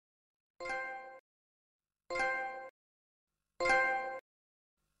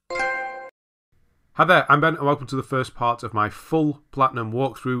Hi there, I'm Ben and welcome to the first part of my full Platinum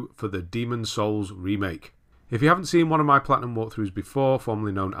walkthrough for the Demon's Souls remake. If you haven't seen one of my Platinum walkthroughs before,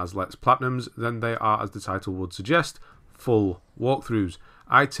 formerly known as Let's Platinums, then they are, as the title would suggest, full walkthroughs.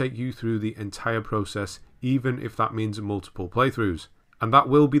 I take you through the entire process, even if that means multiple playthroughs. And that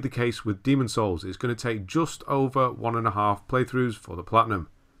will be the case with Demon's Souls. It's going to take just over 1.5 playthroughs for the Platinum.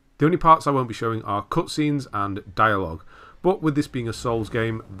 The only parts I won't be showing are cutscenes and dialogue. But with this being a Souls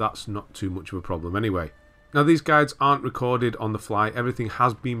game, that's not too much of a problem anyway. Now these guides aren't recorded on the fly, everything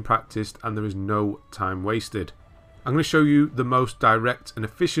has been practiced and there is no time wasted. I'm going to show you the most direct and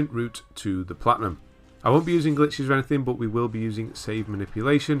efficient route to the Platinum. I won't be using glitches or anything, but we will be using save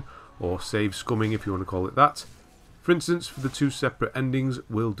manipulation, or save scumming if you want to call it that. For instance, for the two separate endings,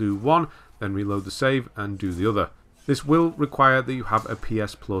 we'll do one, then reload the save and do the other. This will require that you have a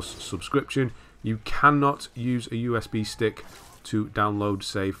PS Plus subscription. You cannot use a USB stick to download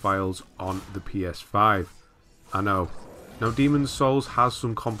save files on the PS5. I know. Now Demon's Souls has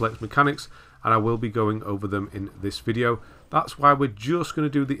some complex mechanics and I will be going over them in this video. That's why we're just going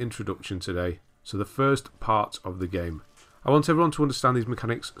to do the introduction today. So the first part of the game. I want everyone to understand these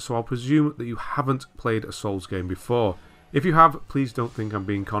mechanics, so I'll presume that you haven't played a Souls game before. If you have, please don't think I'm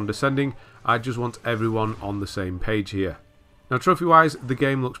being condescending. I just want everyone on the same page here. Now trophy-wise, the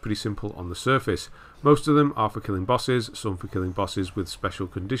game looks pretty simple on the surface. Most of them are for killing bosses, some for killing bosses with special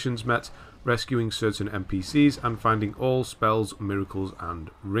conditions met, rescuing certain NPCs, and finding all spells, miracles,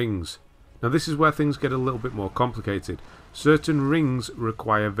 and rings. Now this is where things get a little bit more complicated. Certain rings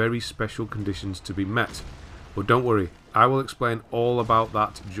require very special conditions to be met. But don't worry, I will explain all about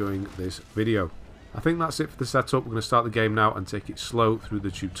that during this video. I think that's it for the setup. We're going to start the game now and take it slow through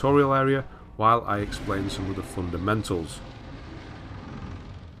the tutorial area while I explain some of the fundamentals.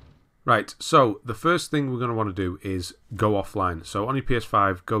 Right, so the first thing we're going to want to do is go offline. So on your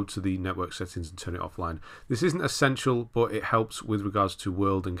PS5, go to the network settings and turn it offline. This isn't essential, but it helps with regards to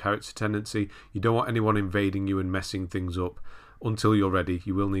world and character tendency. You don't want anyone invading you and messing things up until you're ready.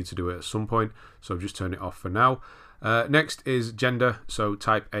 You will need to do it at some point, so just turn it off for now. Next is gender, so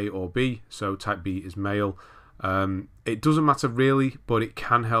type A or B. So type B is male. It doesn't matter really, but it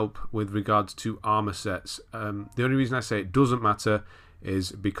can help with regards to armor sets. The only reason I say it doesn't matter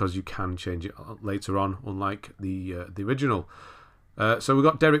is because you can change it later on, unlike the original. So we've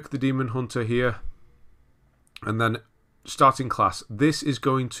got Derek the Demon Hunter here, and then starting class. This is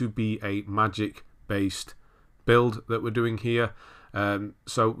going to be a magic based build that we're doing here.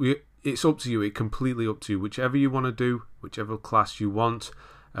 It's up to you, it's completely up to you, whichever you want to do, whichever class you want.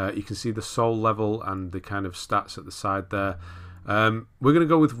 You can see the soul level and the kind of stats at the side there. We're going to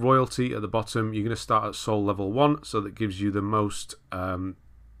go with royalty at the bottom. You're going to start at soul level 1, so that gives you the most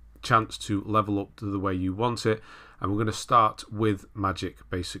chance to level up to the way you want it. And we're going to start with magic,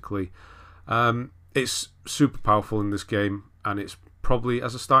 basically. It's super powerful in this game, and it's probably,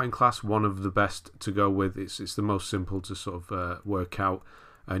 as a starting class, one of the best to go with. It's the most simple to sort of work out,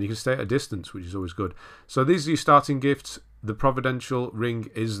 and you can stay at a distance, which is always good. So these are your starting gifts. The Providential Ring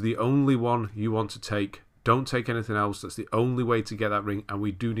is the only one you want to take. Don't take anything else. That's the only way to get that ring, and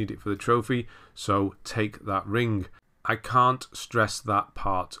we do need it for the trophy, so take that ring. I can't stress that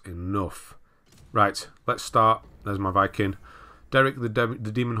part enough. Right, let's start. There's my Viking. Derek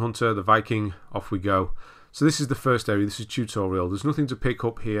the Demon Hunter, the Viking, off we go. So this is the first area. This is tutorial. There's nothing to pick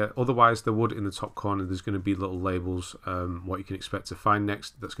up here. Otherwise, there would in the top corner. There's going to be little labels, what you can expect to find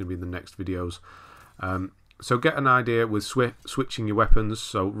next. That's going to be in the next videos. So get an idea with switching your weapons.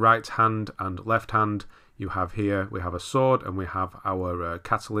 So right hand and left hand. You have here, we have a sword, and we have our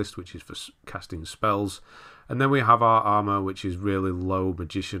catalyst, which is for casting spells. And then we have our armor, which is really low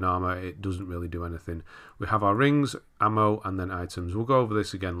magician armor. It doesn't really do anything. We have our rings, ammo, and then items. We'll go over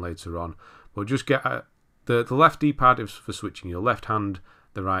this again later on. But just get the left D-pad is for switching your left hand.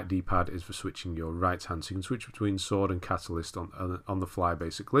 The right D-pad is for switching your right hand. So you can switch between sword and catalyst on the fly,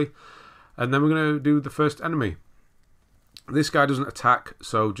 basically. And then we're going to do the first enemy. This guy doesn't attack,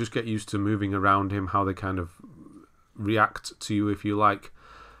 so just get used to moving around him, how they kind of react to you, if you like.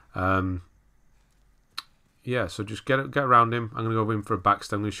 Yeah, so just get around him. I'm going to go over him for a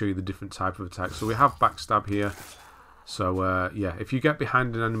backstab. I'm going to show you the different type of attacks. So we have backstab here. So yeah, if you get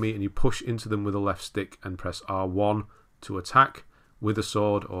behind an enemy and you push into them with a left stick and press R1 to attack with a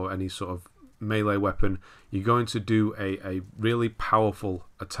sword or any sort of melee weapon, you're going to do a really powerful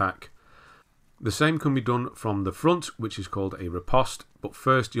attack. The same can be done from the front, which is called a riposte, but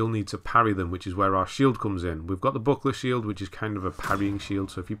first you'll need to parry them, which is where our shield comes in. We've got the buckler shield, which is kind of a parrying shield,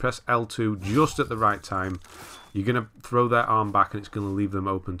 so if you press L2 just at the right time, you're going to throw their arm back and it's going to leave them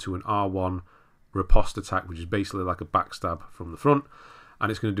open to an R1 riposte attack, which is basically like a backstab from the front, and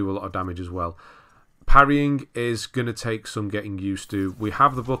it's going to do a lot of damage as well. Parrying is going to take some getting used to. We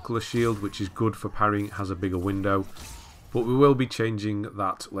have the buckler shield, which is good for parrying. It has a bigger window. But we will be changing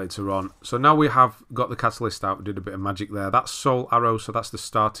that later on. So now we have got the catalyst out. We did a bit of magic there. That's Soul Arrow. So that's the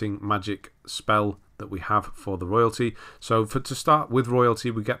starting magic spell that we have for the royalty. So to start with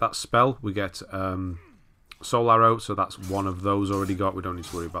royalty, we get that spell. We get Soul Arrow. So that's one of those already got. We don't need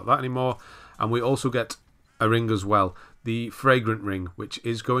to worry about that anymore. And we also get a ring as well. The Fragrant Ring, which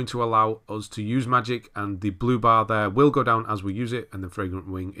is going to allow us to use magic, and the blue bar there will go down as we use it, and the Fragrant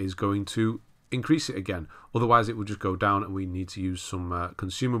Ring is going to increase it again. Otherwise it will just go down, and we need to use some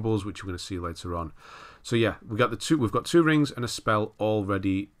consumables, which we're going to see later on. So yeah, we've got 2 rings and a spell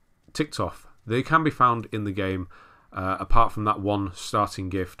already ticked off. They can be found in the game. Apart from that one starting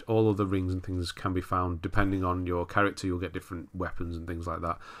gift, all other rings and things can be found. Depending on your character, you'll get different weapons and things like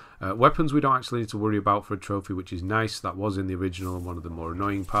that. Weapons we don't actually need to worry about for a trophy, which is nice. That was in the original and one of the more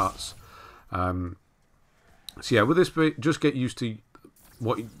annoying parts. So yeah, with this bit, just get used to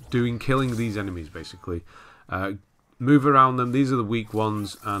what you're doing, killing these enemies basically. Move around them. These are the weak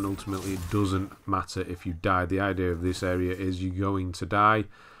ones, and ultimately it doesn't matter if you die. The idea of this area is you're going to die.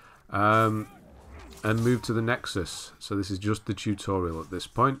 And move to the Nexus. So this is just the tutorial at this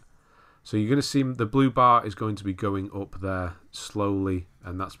point. So you're going to see the blue bar is going to be going up there slowly,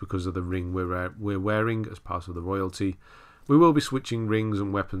 and that's because of the ring we're wearing as part of the royalty. We will be switching rings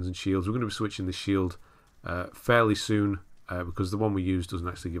and weapons and shields. We're going to be switching the shield fairly soon because the one we use doesn't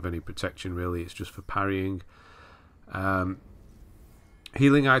actually give any protection really. It's just for parrying.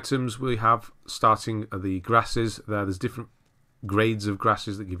 Healing items we have starting at the grasses. There's different grades of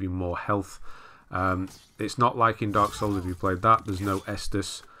grasses that give you more health. It's not like in Dark Souls if you played that. There's no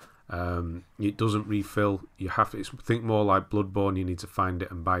Estus. It doesn't refill. You have to think more like Bloodborne. You need to find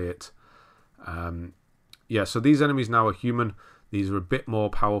it and buy it. Yeah, so these enemies now are human. These are a bit more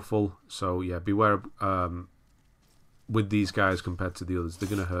powerful. So yeah, beware with these guys compared to the others. They're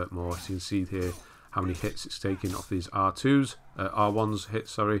going to hurt more. So you can see here how many hits it's taking off these R1's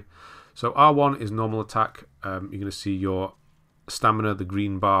hits. Sorry. So R1 is normal attack. You're going to see your stamina, the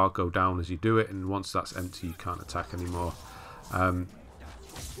green bar, go down as you do it, and once that's empty you can't attack anymore.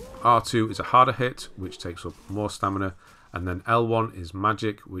 R2 is a harder hit, which takes up more stamina, and then L1 is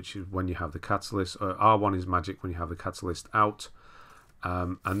magic, which is when you have the catalyst. R1 is magic when you have the catalyst out,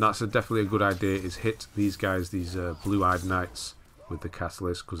 and that's definitely a good idea, is hit these guys, these blue-eyed knights, with the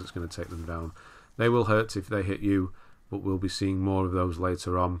catalyst, because it's going to take them down. They will hurt if they hit you, but we'll be seeing more of those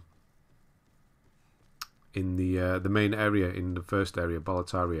later on in the main area, in the first area,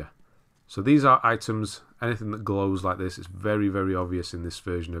 Boletaria. So these are items. Anything that glows like this is very, very obvious in this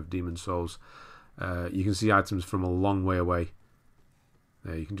version of Demon Souls. You can see items from a long way away.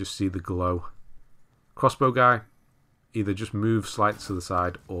 There, you can just see the glow. Crossbow guy, either just move slightly to the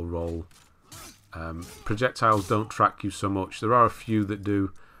side or roll. Projectiles don't track you so much. There are a few that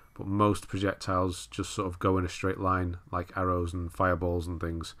do, but most projectiles just sort of go in a straight line, like arrows and fireballs and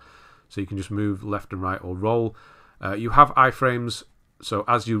things. So you can just move left and right or roll. You have iframes, so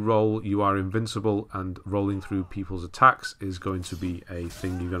as you roll, you are invincible, and rolling through people's attacks is going to be a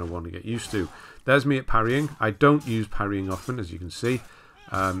thing you're going to want to get used to. There's me at parrying. I don't use parrying often, as you can see.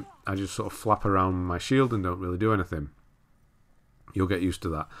 I just sort of flap around my shield and don't really do anything. You'll get used to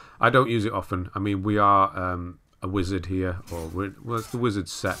that. I don't use it often. I mean, we are a wizard here, or well, it's the wizard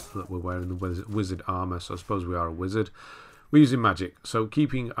set that we're wearing, the wizard armor, so I suppose we are a wizard. We're using magic, so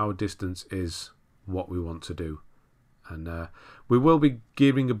keeping our distance is what we want to do. And we will be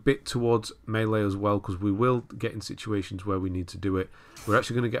gearing a bit towards melee as well, because we will get in situations where we need to do it. We're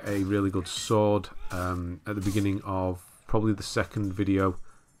actually going to get a really good sword at the beginning of probably the second video,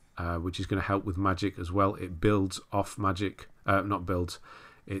 which is going to help with magic as well. It builds off magic, not builds,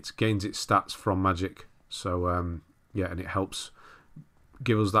 it gains its stats from magic. So yeah, and it helps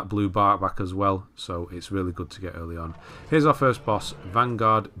give us that blue bar back as well, so it's really good to get early on. Here's our first boss,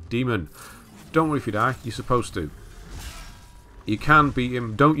 Vanguard Demon. Don't worry if you die, you're supposed to. You can beat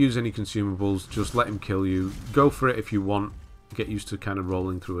him, don't use any consumables, just let him kill you. Go for it if you want, get used to kind of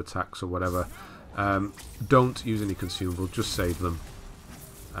rolling through attacks or whatever. Don't use any consumables, just save them.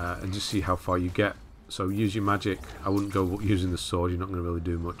 And just see how far you get. So use your magic. I wouldn't go using the sword, you're not going to really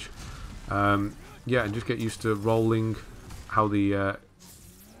do much. Yeah, and just get used to rolling, how the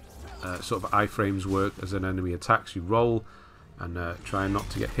sort of iframes work as an enemy attacks. You roll and try not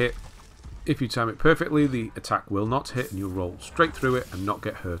to get hit. If you time it perfectly, the attack will not hit and you'll roll straight through it and not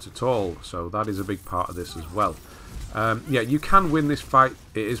get hurt at all. So that is a big part of this as well. Yeah, you can win this fight.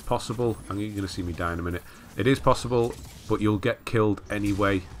 It is possible. And you're going to see me die in a minute. It is possible, but you'll get killed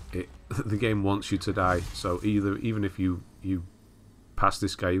anyway. The game wants you to die. So even if you pass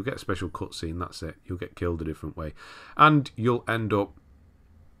this guy, you'll get a special cutscene, that's it. You'll get killed a different way. And you'll end up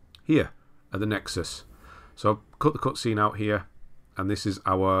here at the Nexus. So I've cut the cutscene out here, and this is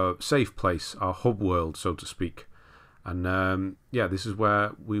our safe place, our hub world, so to speak. And yeah, this is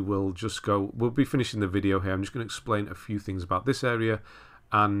where we will just go. We'll be finishing the video here. I'm just going to explain a few things about this area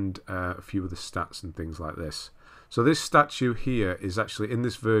and a few of the stats and things like this. So this statue here is actually in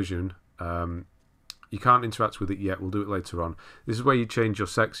this version. You can't interact with it yet. We'll do it later on. This is where you change your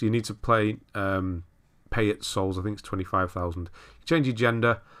sex. You need to pay it souls. I think it's 25,000. You change your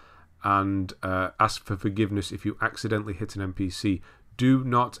gender and ask for forgiveness if you accidentally hit an NPC. Do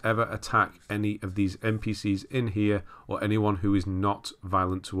not ever attack any of these NPCs in here or anyone who is not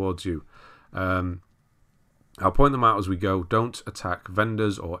violent towards you. I'll point them out as we go. Don't attack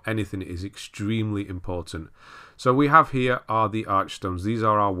vendors or anything. It is extremely important. So we have here are the Archstones. These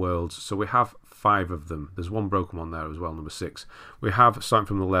are our worlds. So we have 5 of them. There's one broken one there as well, number 6. We have, starting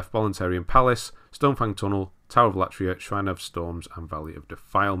from the left, Voluntarian Palace, Stonefang Tunnel, Tower of Latria, Shrine of Storms, and Valley of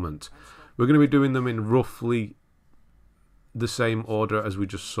Defilement. We're going to be doing them in roughly the same order as we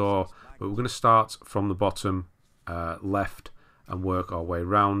just saw, but we're going to start from the bottom left and work our way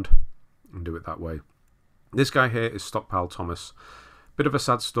around and do it that way. This guy here is Stockpile Thomas. Bit of a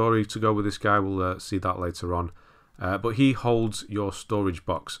sad story to go with this guy. We'll see that later on. But he holds your storage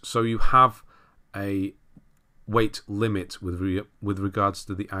box. So you have a weight limit with regards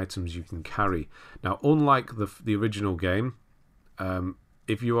to the items you can carry. Now, unlike the original game,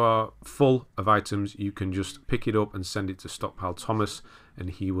 if you are full of items, you can just pick it up and send it to Stockpile Thomas, and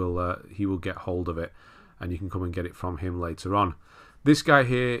he will get hold of it, and you can come and get it from him later on. This guy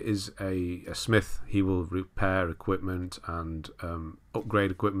here is a smith. He will repair equipment and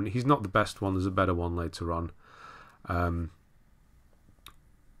upgrade equipment. He's not the best one. There's a better one later on.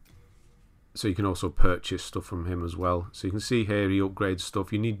 So you can also purchase stuff from him as well. So you can see here he upgrades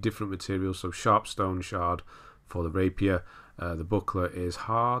stuff. You need different materials. So sharp stone shard for the rapier. The buckler is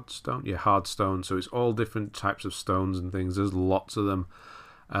hard stone. Yeah, hard stone. So it's all different types of stones and things. There's lots of them.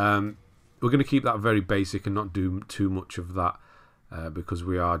 We're going to keep that very basic and not do too much of that. Because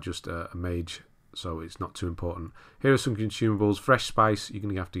we are just a mage, so it's not too important. Here are some consumables. Fresh spice, you're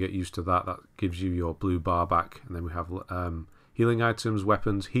going to have to get used to that. That gives you your blue bar back. And then we have healing items,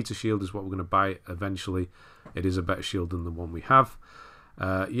 weapons. Heater shield is what we're going to buy eventually. It is a better shield than the one we have.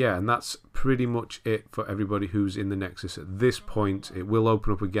 Yeah, and that's pretty much it for everybody who's in the Nexus at this point. It will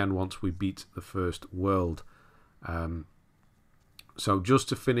open up again once we beat the first world. So just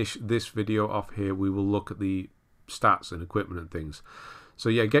to finish this video off here, we will look at the stats and equipment and things. So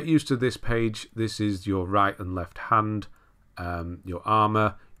yeah, get used to this page. This is your right and left hand. Your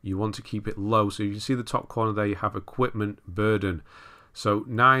armor, you want to keep it low. So you can see the top corner there, you have equipment burden. So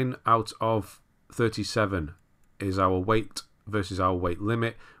 9 out of 37 is our weight versus our weight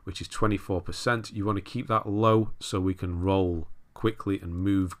limit, which is 24%. You want to keep that low so we can roll quickly and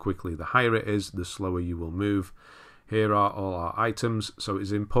move quickly. The higher it is, the slower you will move. Here are all our items, so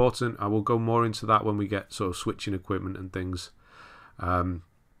it's important. I will go more into that when we get sort of switching equipment and things.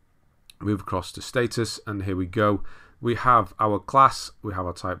 Move across to status, and here we go. We have our class, we have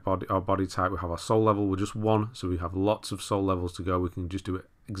our body type, we have our soul level. We're just 1, so we have lots of soul levels to go. We can just do it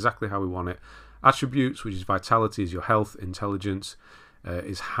exactly how we want it. Attributes, which is vitality, is your health. Intelligence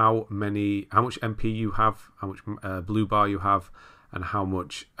is how much MP you have, how much blue bar you have, and how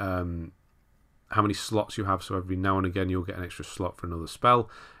many slots you have. So every now and again you'll get an extra slot for another spell.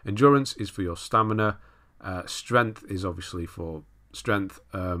 Endurance is for your stamina. Strength is obviously for strength.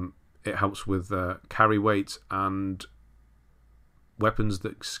 It helps with carry weight and weapons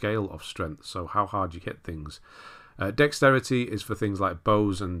that scale off strength, so how hard you hit things. Dexterity is for things like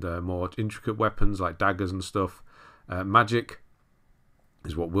bows and more intricate weapons like daggers and stuff. Magic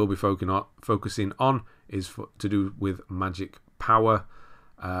is what we'll be focusing on, is to do with magic power.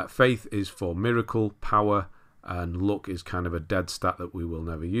 Faith is for miracle power, and luck is kind of a dead stat that we will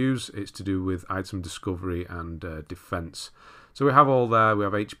never use. It's to do with item discovery and defense. So we have all there. We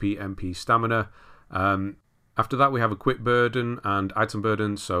have HP, MP, stamina. After that we have equip burden and item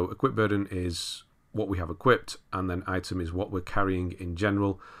burden. So equip burden is what we have equipped, and then item is what we're carrying in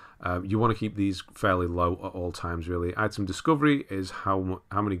general. You want to keep these fairly low at all times, really. Item discovery is how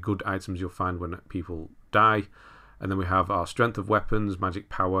many good items you'll find when people die. And then we have our strength of weapons, magic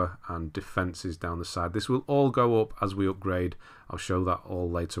power, and defenses down the side. This will all go up as we upgrade. I'll show that all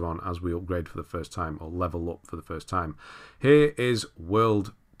later on as we upgrade for the first time, or level up for the first time. Here is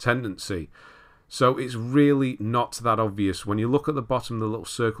world tendency. So it's really not that obvious. When you look at the bottom, the little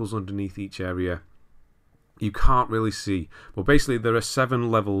circles underneath each area, you can't really see. But basically there are 7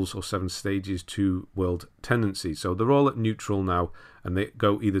 levels or 7 stages to world tendency. So they're all at neutral now, and they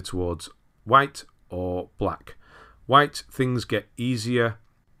go either towards white or black. White, things get easier.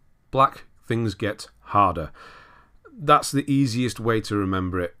 Black, things get harder. That's the easiest way to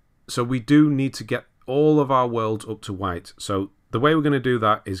remember it. So we do need to get all of our worlds up to white. So the way we're going to do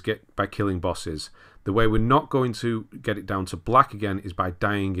that is by killing bosses. The way we're not going to get it down to black again is by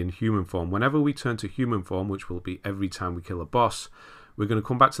dying in human form. Whenever we turn to human form, which will be every time we kill a boss, we're going to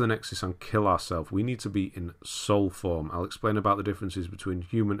come back to the Nexus and kill ourselves. We need to be in soul form. I'll explain about the differences between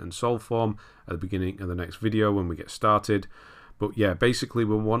human and soul form at the beginning of the next video when we get started. But yeah, basically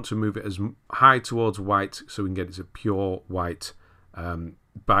we want to move it as high towards white so we can get it to pure white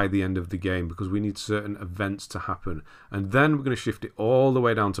by the end of the game, because we need certain events to happen. And then we're going to shift it all the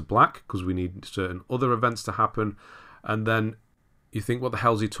way down to black because we need certain other events to happen. And then you think, what the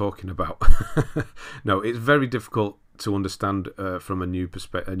hell's he talking about? No, it's very difficult to understand from a new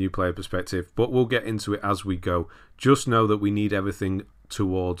player perspective, but we'll get into it as we go. Just know that we need everything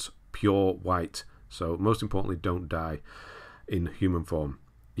towards pure white. So most importantly, don't die in human form.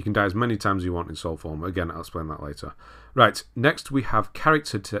 You can die as many times as you want in soul form. Again, I'll explain that later. Right, next we have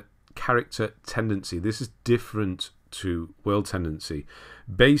character tendency. This is different to world tendency.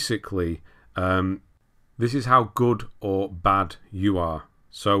 Basically, this is how good or bad you are.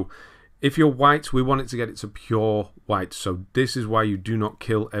 So if you're white, we want it to get it to pure white. So this is why you do not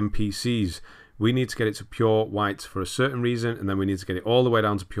kill NPCs. We need to get it to pure white for a certain reason, and then we need to get it all the way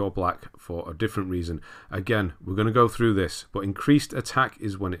down to pure black for a different reason. Again, we're going to go through this, but increased attack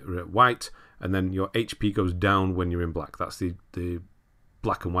is when you're at white, and then your HP goes down when you're in black. That's the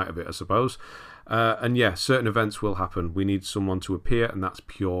black and white of it, I suppose. And yeah, certain events will happen. We need someone to appear, and that's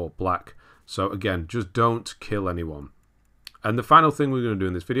pure black. So again, just don't kill anyone. And the final thing we're going to do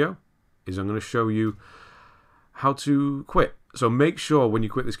in this video is I'm going to show you how to quit. So make sure when you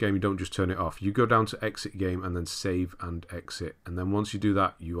quit this game, you don't just turn it off. You go down to exit game and then save and exit. And then once you do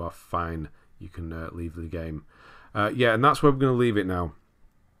that, you are fine. You can leave the game. Yeah, and that's where we're going to leave it now.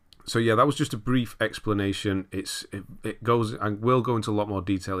 So yeah, that was just a brief explanation. I will go into a lot more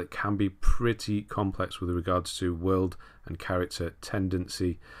detail. It can be pretty complex with regards to world and character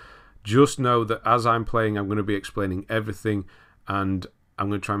tendency. Just know that as I'm playing, I'm going to be explaining everything, and I'm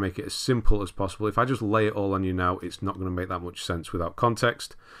going to try and make it as simple as possible. If I just lay it all on you now, it's not going to make that much sense without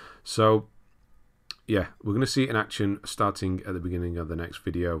context. So yeah, we're going to see it in action starting at the beginning of the next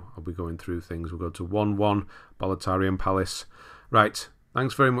video. I'll be going through things. We'll go to 1-1 Boletarian Palace. Right,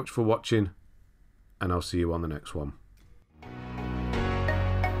 thanks very much for watching, and I'll see you on the next one.